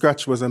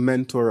 Scratch was a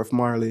mentor of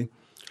Marley.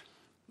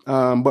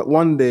 But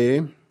one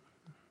day,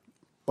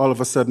 all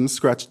of a sudden,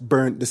 Scratch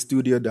burnt the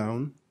studio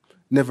down,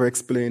 never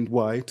explained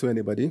why to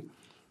anybody.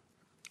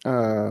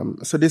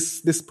 So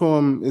this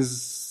poem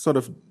is sort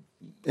of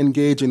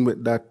engaging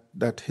with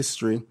that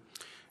history.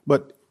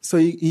 But so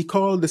he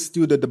called the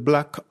studio the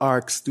Black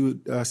Ark,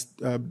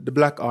 the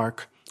Black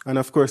Ark, and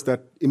of course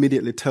that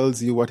immediately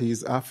tells you what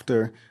he's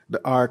after, the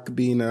Ark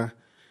being a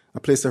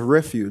place of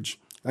refuge.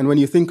 And when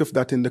you think of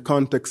that in the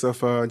context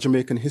of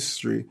Jamaican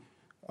history,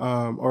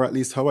 or at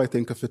least how I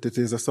think of it, it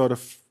is a sort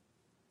of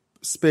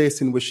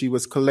space in which he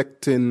was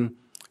collecting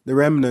the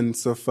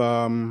remnants of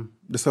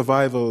the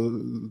survival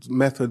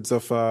methods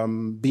of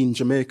being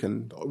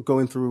Jamaican,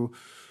 going through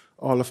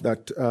all of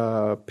that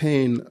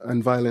pain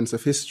and violence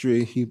of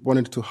history. He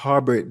wanted to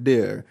harbor it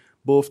there,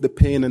 both the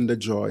pain and the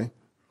joy.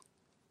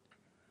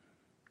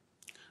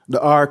 The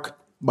Ark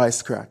by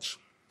Scratch.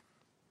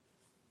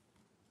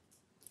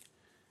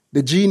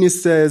 The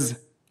genius says,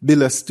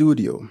 build a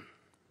studio.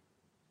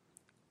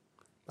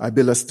 I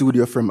build a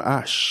studio from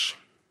ash.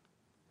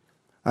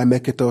 I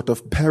make it out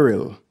of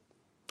peril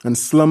and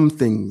slum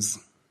things.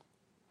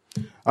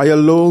 I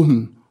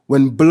alone,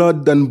 when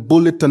blood and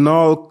bullet and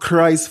all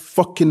Christ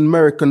fucking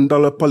American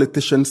dollar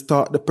politicians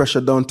start the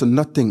pressure down to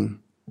nothing.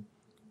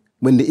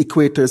 When the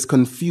equator is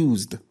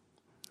confused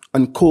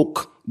and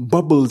coke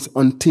bubbles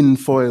on tin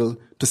foil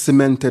to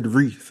cemented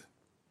wreath.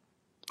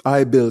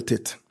 I built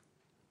it.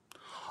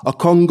 A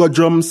conga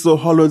drum so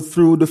hollowed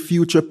through the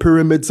future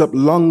pyramids up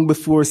long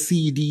before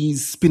CDs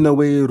spin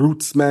away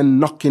rootsmen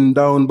knocking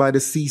down by the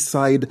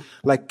seaside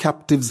like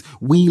captives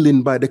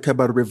wheeling by the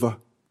Keba River.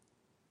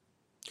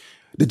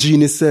 The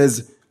genius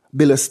says,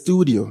 build a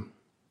studio,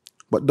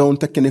 but don't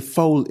take any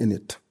foul in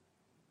it.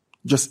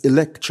 just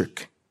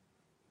electric.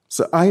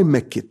 So I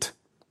make it.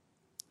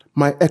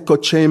 My echo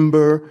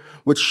chamber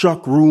with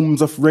shock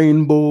rooms of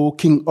rainbow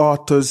King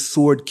Arthur's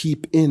sword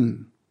keep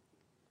in.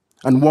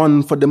 And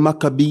one for the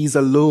Maccabees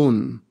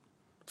alone,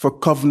 for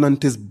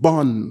covenant is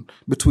bond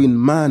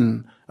between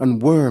man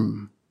and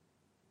worm.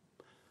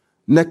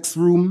 Next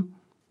room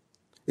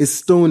is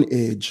Stone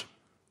Age.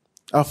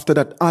 After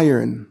that,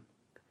 iron.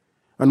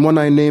 And one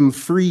I name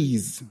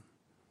Freeze.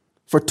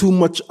 For too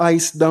much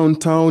ice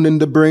downtown in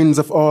the brains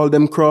of all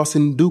them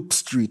crossing Duke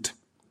Street.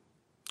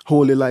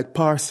 Holy like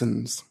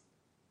Parsons.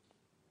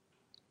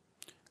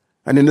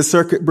 And in the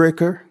circuit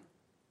breaker,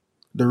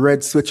 the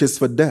red switch is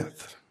for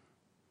death.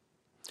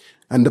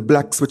 And the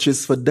black switch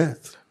is for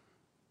death.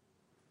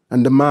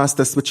 And the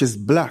master switch is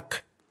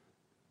black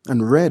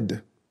and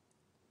red.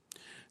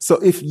 So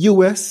if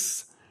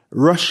US,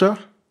 Russia,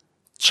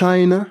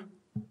 China,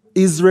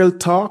 Israel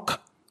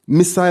talk,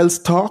 missiles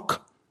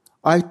talk,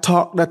 I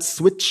talk that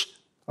switch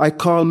I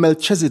call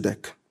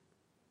Melchizedek.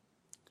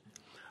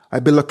 I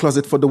build a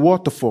closet for the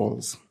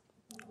waterfalls,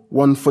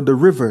 one for the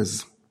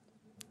rivers,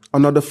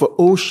 another for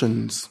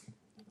oceans,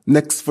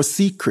 next for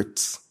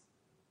secrets.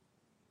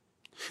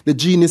 The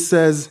genie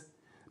says,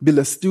 build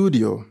a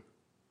studio.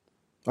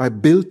 I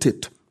built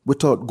it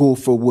without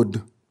gopher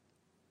wood.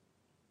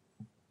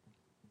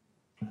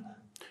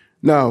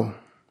 Now,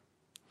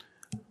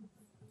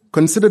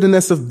 consider the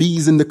nest of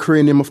bees in the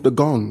cranium of the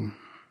gong.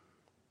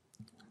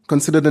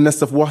 Consider the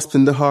nest of wasps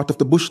in the heart of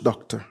the bush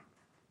doctor.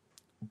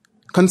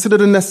 Consider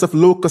the nest of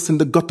locusts in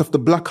the gut of the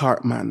black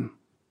heart man.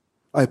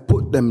 I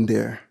put them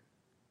there.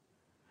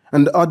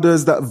 And the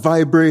others that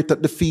vibrate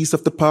at the feast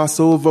of the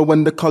Passover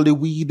when the collie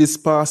weed is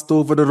passed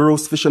over the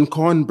roast fish and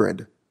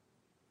cornbread.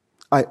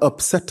 I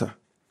upset her.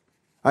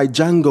 I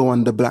Django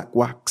on the black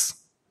wax.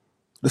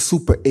 The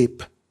super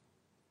ape.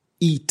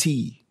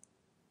 E.T.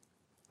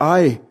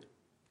 I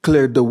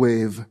cleared the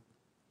wave.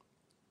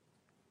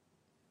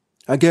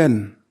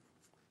 Again,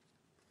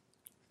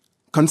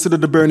 consider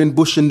the burning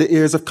bush in the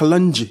ears of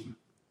Kalungi,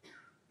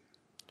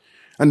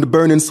 and the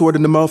burning sword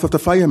in the mouth of the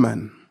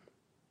fireman,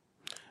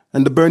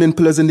 and the burning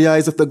pillars in the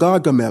eyes of the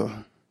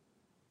Gargamel.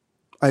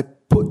 I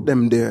put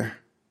them there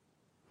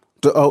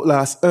to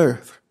outlast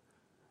Earth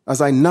as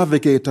I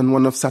navigate on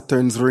one of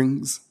Saturn's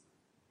rings.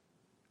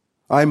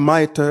 I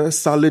mitre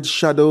solid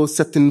shadow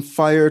setting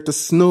fire to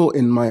snow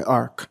in my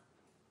ark.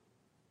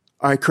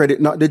 I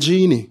credit not the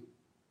genie,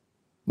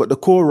 but the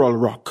coral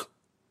rock.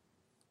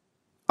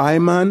 I,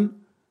 man,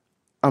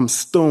 am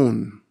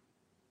stone.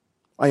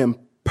 I am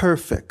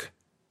perfect.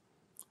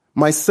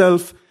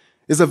 Myself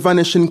is a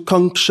vanishing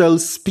conch shell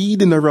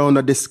speeding around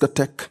a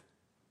discotheque.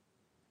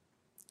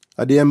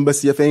 At the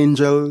embassy of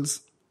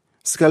angels,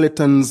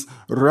 skeletons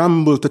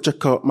ramble to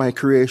check out my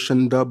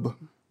creation dub.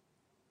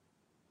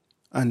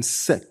 And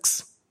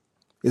sex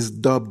is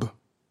dub,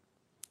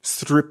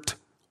 stripped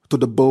to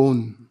the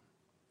bone.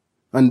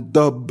 And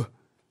dub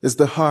is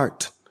the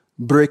heart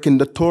breaking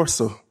the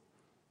torso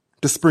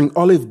to spring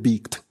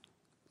olive-beaked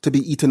to be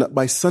eaten up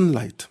by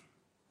sunlight.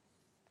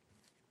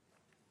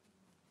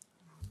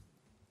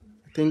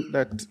 I think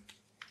that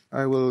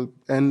I will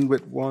end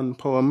with one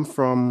poem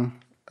from,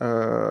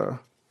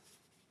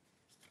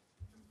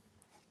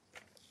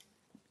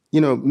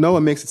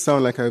 Noah makes it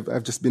sound like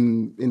I've just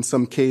been in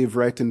some cave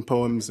writing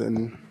poems,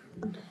 and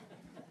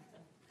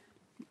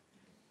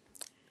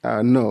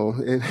no.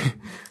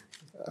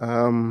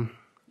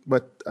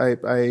 But I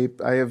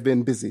have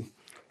been busy.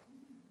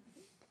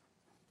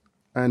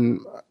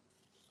 And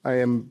I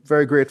am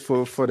very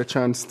grateful for the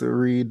chance to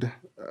read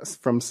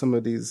from some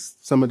of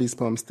these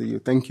poems to you.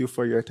 Thank you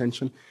for your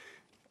attention.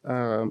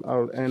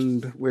 I'll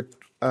end with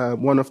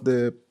one of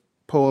the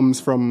poems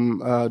from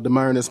The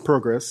Mariner's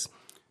Progress,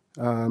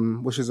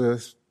 which is a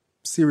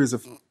series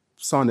of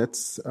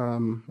sonnets,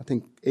 I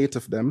think 8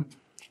 of them.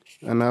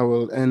 And I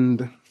will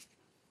end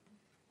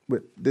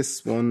with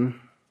this one.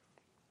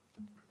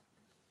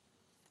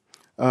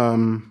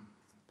 And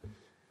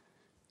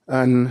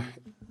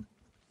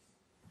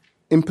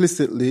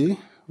implicitly,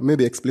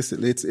 maybe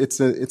explicitly,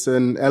 it's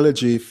an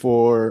elegy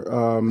for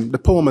the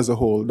poem as a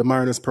whole. The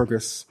Mariner's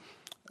Progress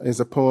is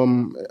a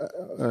poem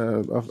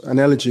of an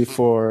elegy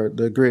for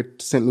the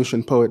great St.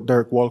 Lucian poet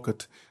Derek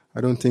Walcott. I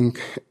don't think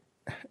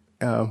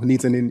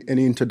needs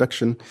any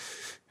introduction.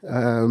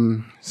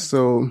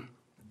 So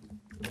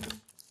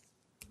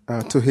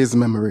to his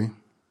memory.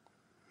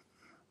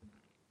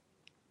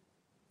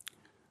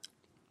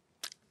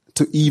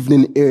 To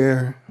evening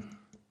air,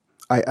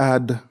 I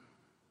add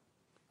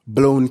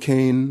blown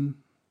cane,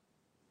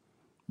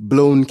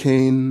 blown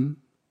cane,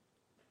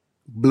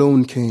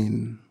 blown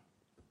cane,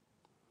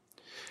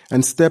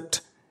 and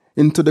stepped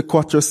into the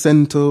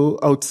Quattrocento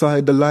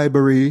outside the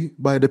library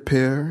by the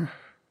pier.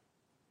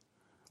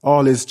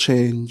 All is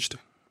changed.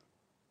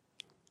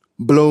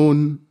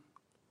 Blown,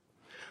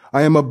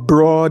 I am a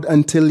broad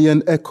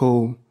Antillean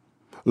echo,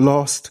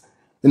 lost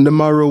in the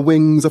marrow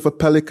wings of a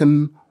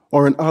pelican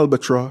or an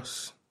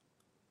albatross.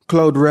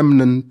 Cloud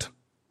remnant,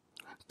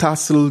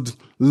 tasseled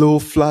low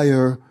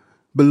flyer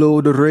below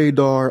the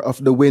radar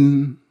of the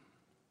wind.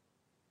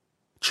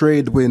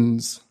 Trade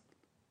winds,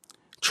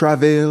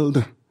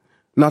 travailed,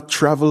 not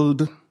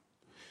traveled,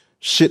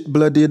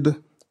 shit-blooded,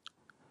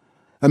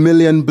 a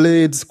million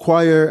blades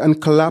choir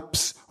and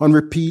collapse on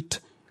repeat,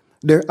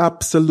 their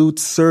absolute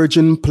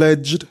surgeon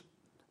pledged,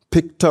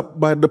 picked up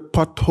by the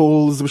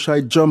potholes which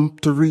I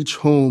jumped to reach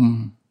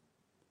home.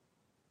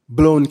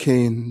 Blown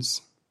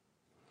canes,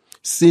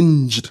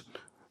 singed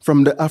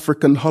from the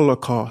African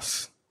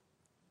Holocaust.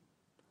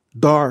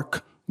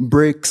 Dark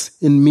breaks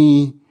in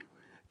me,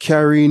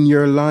 carrying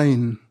your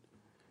line,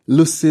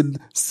 lucid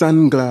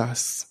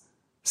sunglass,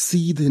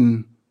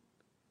 seething,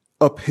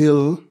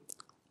 uphill,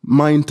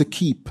 mine to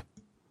keep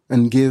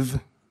and give.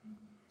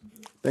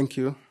 Thank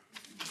you.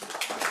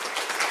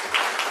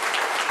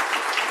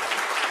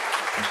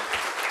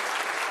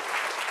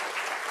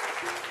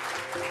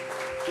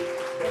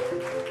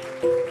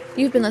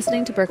 You've been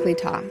listening to Berkeley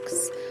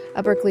Talks,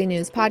 a Berkeley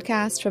News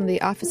podcast from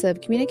the Office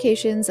of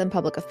Communications and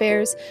Public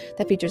Affairs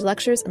that features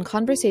lectures and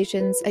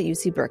conversations at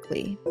UC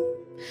Berkeley.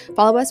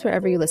 Follow us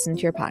wherever you listen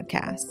to your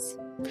podcasts.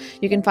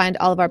 You can find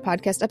all of our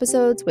podcast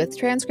episodes with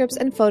transcripts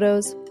and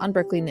photos on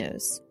Berkeley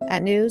News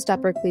at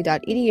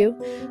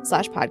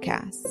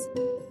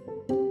news.berkeley.edu/podcasts.